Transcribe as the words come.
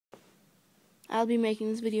I'll be making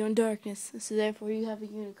this video in darkness, so therefore you have a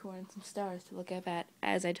unicorn and some stars to look up at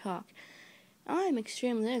as I talk. I'm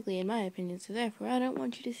extremely ugly in my opinion, so therefore I don't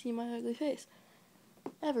want you to see my ugly face.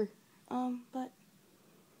 Ever. But...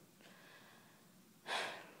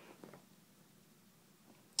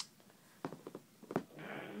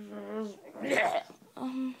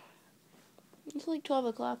 it's like 12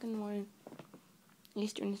 o'clock in the morning,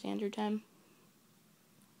 Eastern Standard Time.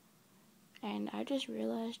 And I just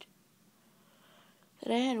realized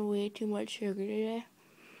that I had way too much sugar today.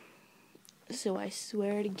 So I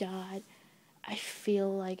swear to God, I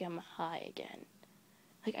feel like I'm high again.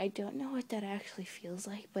 Like, I don't know what that actually feels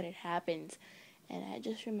like, but it happens. And I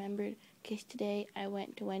just remembered, because today I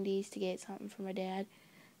went to Wendy's to get something for my dad.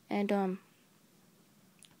 And,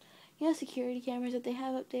 you know security cameras that they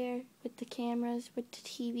have up there? With the cameras, with the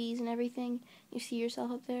TVs and everything? You see yourself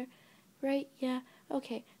up there? Right? Yeah.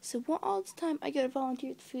 Okay. So all this time I go to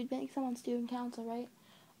volunteer at the food bank. I'm on student council, right?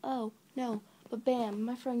 Oh, no. But bam,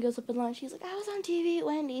 my friend goes up at lunch. He's like, I was on TV at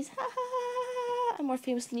Wendy's. Ha ha ha. I'm more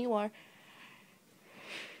famous than you are.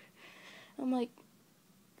 I'm like,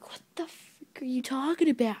 what the frick are you talking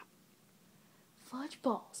about? Fudge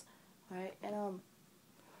balls. Alright, and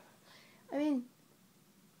I mean,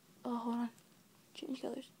 oh, hold on. Change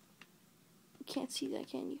colors. You can't see that,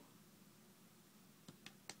 can you?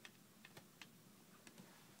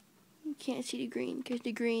 You can't see the green, because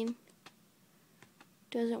the green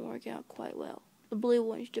doesn't work out quite well. The blue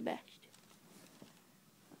one's the best.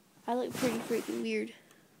 I look pretty freaking weird,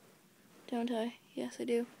 don't I? Yes, I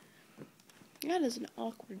do. That is an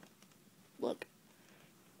awkward look.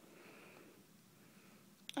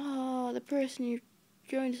 Oh, the person you're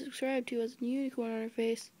going to subscribe to has a unicorn on her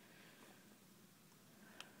face.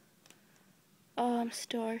 Oh, I'm a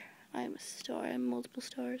star. I am a star. I have multiple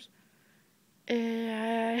stars.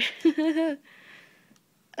 I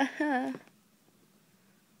had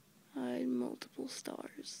multiple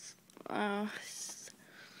stars. I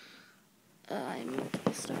have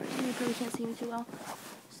multiple stars. You probably can't see me too well.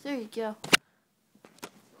 So there you go. You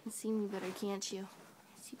can see me better, can't you?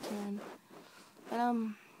 Yes, you can. But,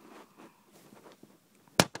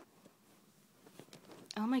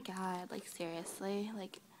 oh my God, like, seriously?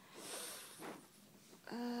 Like,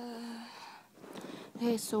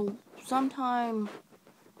 okay, so sometime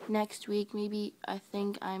next week, maybe, I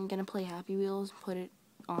think I'm gonna play Happy Wheels and put it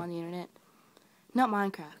on the internet. Not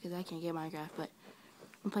Minecraft, because I can't get Minecraft, but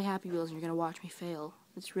I'm gonna play Happy Wheels and you're gonna watch me fail.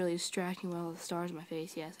 It's really distracting with all the stars in my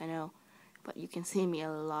face, yes, I know. But you can see me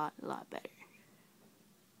a lot better.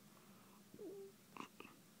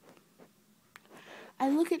 I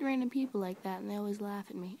look at random people like that and they always laugh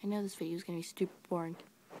at me. I know this video is gonna be super boring.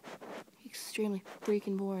 Extremely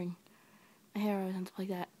freaking boring. My hair always ends up like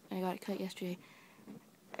that. I got it cut yesterday.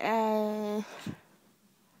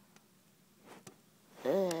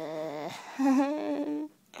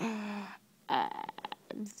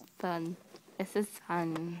 Fun. This is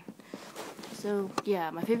fun. So, yeah,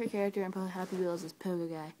 my favorite character in Happy Wheels is Pogo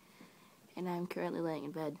Guy. And I'm currently laying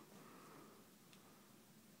in bed.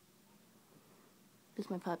 This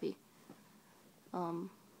is my puppy.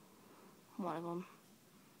 One of them.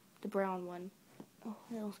 The brown one. Oh,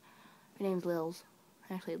 Lils. Her name's Lils.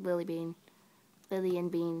 Actually, Lily Bean. Lily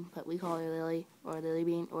and Bean, but we call her Lily, or Lily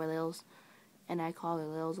Bean, or Lils. And I call her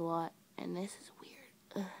Lils a lot. And this is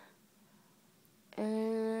weird.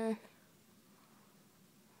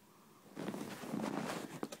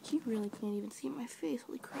 You really can't even see my face.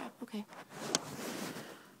 Holy crap. Okay.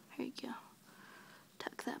 Here you go.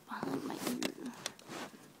 Tuck that behind my ear.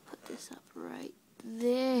 Put this up right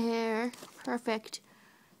there. Perfect.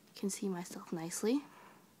 You can see myself nicely.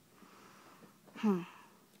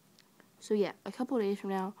 So yeah, a couple days from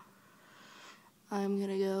now, I'm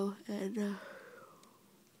gonna go and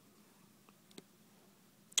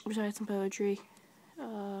recite some poetry,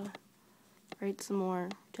 write some more,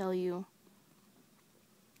 tell you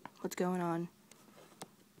what's going on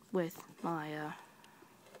with my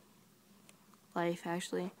life,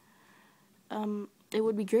 actually. It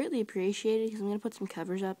would be greatly appreciated, because I'm going to put some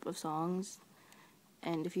covers up of songs,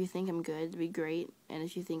 and if you think I'm good, it'd be great, and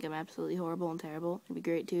if you think I'm absolutely horrible and terrible, it'd be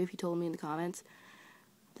great too if you told me in the comments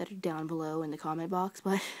that are down below in the comment box,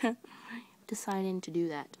 but to sign in to do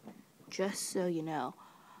that, just so you know.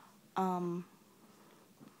 And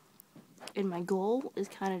my goal is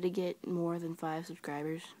kind of to get more than 5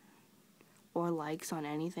 subscribers, or likes on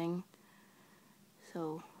anything,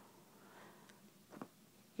 so,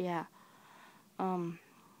 yeah.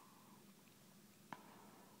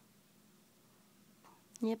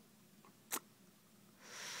 Yep.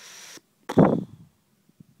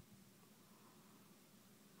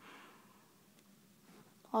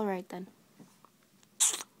 Alright then.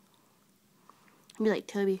 Be like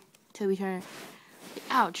Toby Turner. The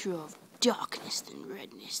outro of darkness and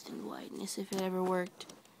redness and whiteness, if it ever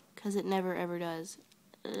worked. Because it never ever does.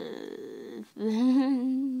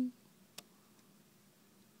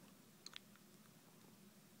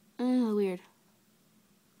 Weird.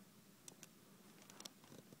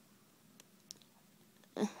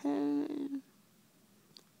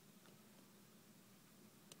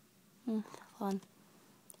 Fun.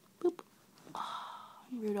 Boop. Oh,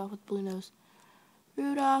 Rudolph with blue nose.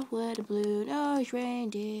 Rudolph with a blue-nosed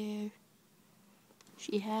reindeer.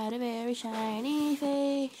 She had a very shiny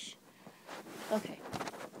face. Okay.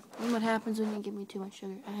 And what happens when you give me too much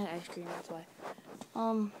sugar? I had ice cream, that's why.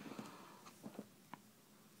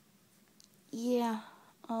 Yeah.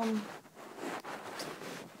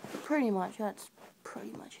 Pretty much. That's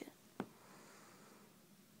pretty much it.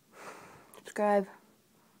 Subscribe.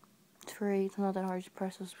 It's free. It's not that hard. Just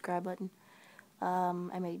press the subscribe button.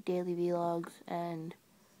 I make daily vlogs, and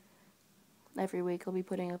every week I'll be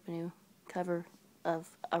putting up a new cover of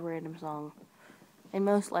a random song. And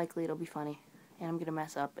most likely it'll be funny. And I'm going to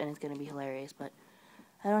mess up, and it's going to be hilarious. But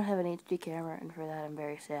I don't have an HD camera, and for that I'm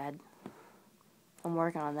very sad. I'm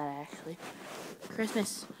working on that, actually.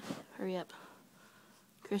 Christmas. Hurry up.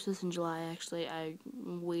 Christmas in July, actually. I'm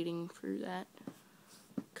waiting for that.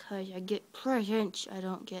 Because I get presents. I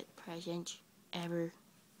don't get presents ever.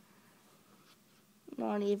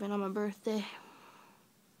 Not even on my birthday.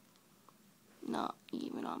 Not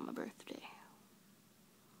even on my birthday.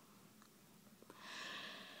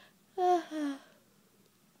 I'm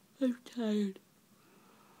tired.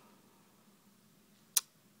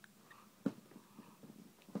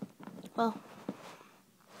 Well,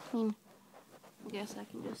 I mean, I guess I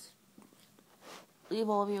can just leave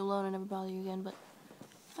all of you alone and never bother you again, but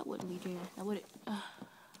that wouldn't be doing it. That would it.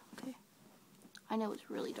 Okay. I know it's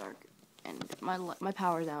really dark, and my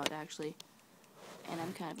power's out, actually, and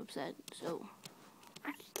I'm kind of upset, so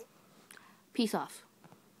peace off.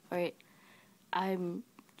 Alright, I'm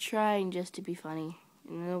trying just to be funny,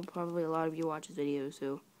 and I know probably a lot of you watch this video,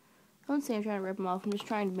 so don't say I'm trying to rip them off. I'm just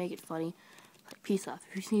trying to make it funny. Like, peace off.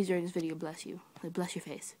 If you sneeze during this video, bless you. Like, bless your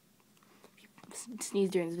face. If you sneeze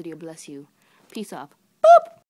during this video, bless you. Peace off. Boop!